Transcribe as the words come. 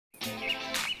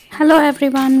Hello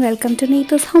everyone, welcome to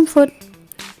Neetu's Home Food.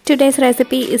 Today's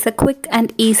recipe is a quick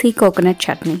and easy coconut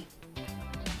chutney.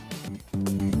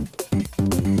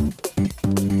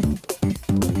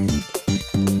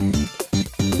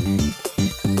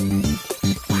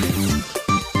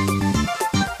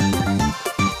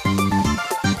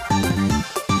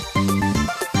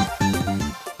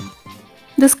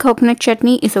 This coconut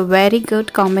chutney is a very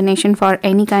good combination for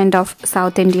any kind of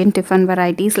South Indian tiffin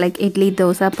varieties like idli,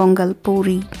 dosa, pongal,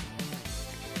 puri.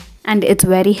 And it's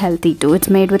very healthy too. It's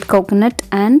made with coconut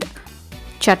and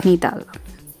chutney dal.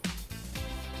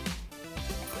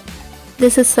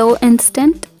 This is so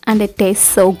instant and it tastes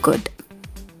so good.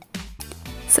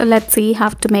 So let's see how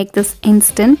to make this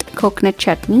instant coconut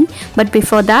chutney. But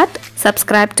before that,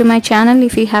 subscribe to my channel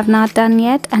if you have not done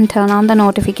yet and turn on the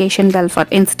notification bell for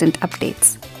instant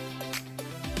updates.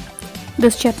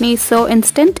 This chutney is so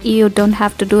instant, you don't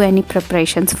have to do any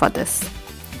preparations for this.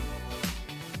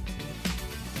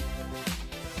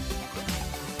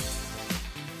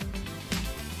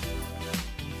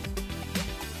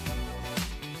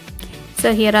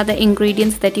 So here are the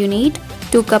ingredients that you need.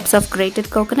 2 cups of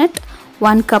grated coconut,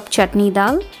 1 cup chutney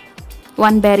dal,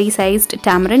 1 berry sized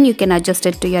tamarind, you can adjust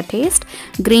it to your taste.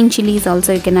 Green chilies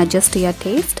also you can adjust to your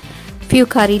taste. Few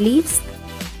curry leaves,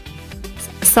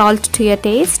 salt to your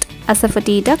taste,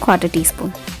 asafoetida 1/4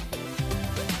 teaspoon,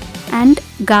 and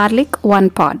garlic 1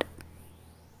 pod.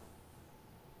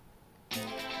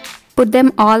 Put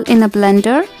them all in a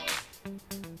blender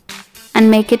and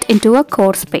make it into a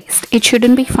coarse paste. It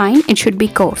shouldn't be fine, it should be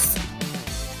coarse.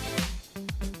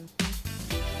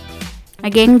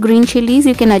 Again, green chilies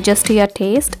you can adjust to your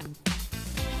taste.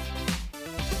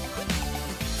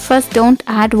 First, don't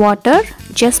add water,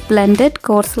 just blend it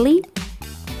coarsely,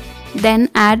 then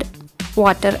add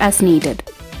water as needed.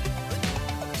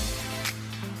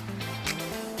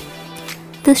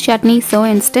 This chutney is so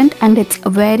instant and it's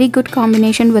a very good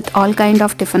combination with all kind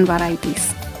of tiffin varieties.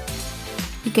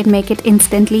 You can make it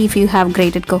instantly if you have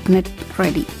grated coconut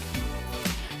ready.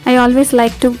 I always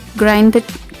like to grind the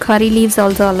curry leaves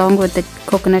also along with the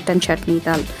coconut and chutney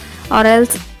dal, or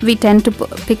else we tend to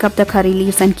pick up the curry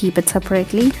leaves and keep it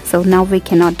separately, so now we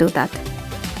cannot do that.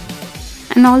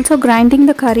 And also grinding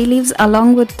the curry leaves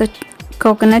along with the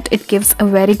coconut, it gives a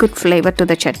very good flavor to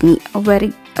the chutney, a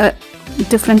very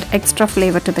different extra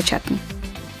flavor to the chutney.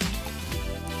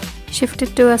 Shift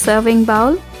it to a serving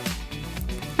bowl.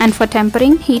 And for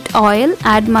tempering, heat oil,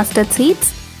 add mustard seeds.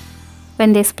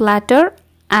 When they splatter,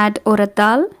 add urad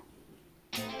dal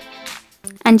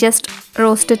and just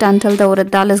roast it until the urad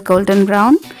dal is golden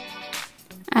brown,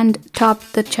 and top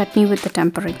the chutney with the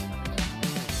tempering.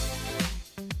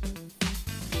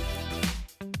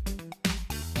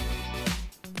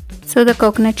 So the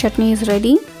coconut chutney is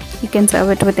ready. You can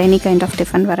serve it with any kind of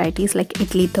tiffin varieties like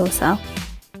idli, dosa.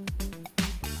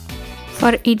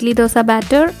 For idli dosa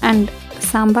batter and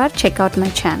sambar, check out my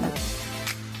channel.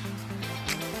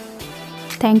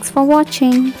 Thanks for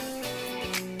watching.